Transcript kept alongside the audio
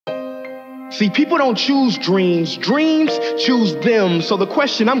See, people don't choose dreams, dreams choose them. So the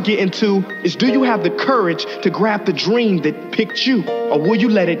question I'm getting to is, do you have the courage to grab the dream that picked you? Or will you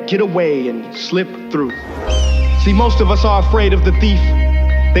let it get away and slip through? See, most of us are afraid of the thief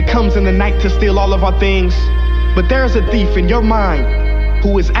that comes in the night to steal all of our things. But there's a thief in your mind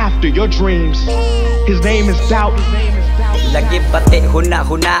who is after your dreams. His name is doubt. Lagi pati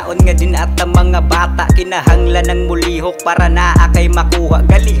huna-hunaon nga din at ang mga bata kinahanglan ng mulihok para naa kay makuha.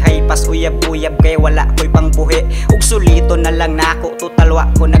 Galihay pas uyab-uyab kay wala ko'y pangbuhi. Ug sulito na lang nako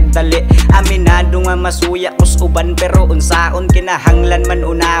tutalwa ko nagdali. Aminado nga masuya kus uban pero unsaon kinahanglan man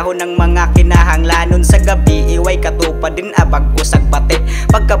unahon ng mga kinahanglanon. Sa gabi iway katupa din abag usag bate.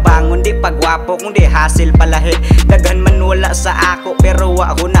 Pagkabangon di pagwapo kung di hasil palahi. Daghan man wala sa ako pero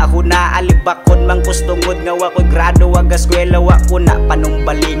wa huna-huna alibakon mang kustungod nga wa ko'y grado wagas wa ko na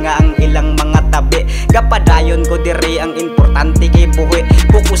panumbali nga ang ilang mga tabi. Kapadayon ko diri ang importante kay buhi.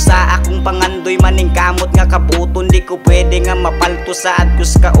 Kukusa akong pangandoy maning kamot nga kabuton. Di ko pwede nga mapalto sa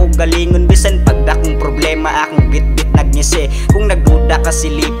adkus ka o galingon. Bisan pagdakong problema akong bit-bit nagngisi. Kung nagduda ka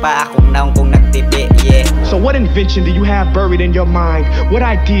silipa akong naong kung nagtibi, yeah. So what invention do you have buried in your mind? What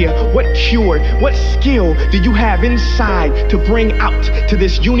idea, what cure, what skill do you have inside to bring out to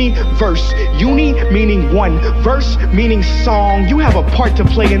this universe? Uni meaning one, verse meaning song. You have a part to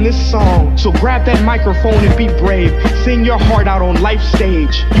play in this song. So grab that microphone and be brave. Sing your heart out on life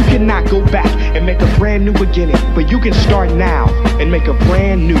stage. You cannot go back and make a brand new beginning, but you can start now and make a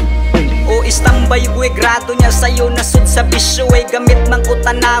brand new ending. O istambay ko'y grado niya sa'yo nasud sa bisyo. Ay gamit mang ko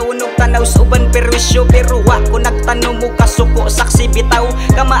tanawon o tanaw sa uban perwisyo. Pero wa ko nagtanong mo kasuko saksi bitaw.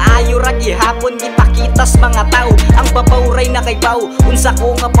 Kamaayo ra gihapon gipakitas mga tao. Ang babawray na kay baw unsa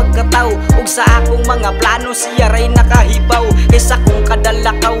ko nga pagkataw. Ug sa akong mga plano siya ray nakahibaw. Kaysa kung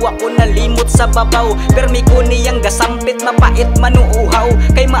kadalakaw ako nalimot sa babaw. Permi ko niyang gasampit mapait manuuhaw.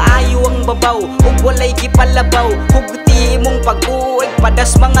 Kay maayo ang babaw ug walay gipalabaw. Huguti imong pag-uwag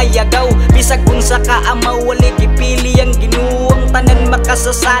padas mga yagaw. Bisag unsa ka amaw wali gipili ang Ginoo. Ang tanan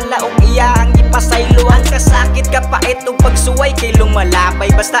makasasala og iya ang ipasaylo. Ang kasakit kapait ug pagsuway kay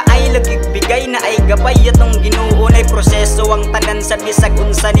lumalabay. Basta ay lagig bigay na ay gabay atong Ginoo. Nay proseso ang tanan sa bisag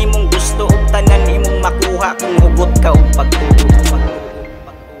unsa nimong gusto ug tanan imong makuha kung hugot ka og pagtuo.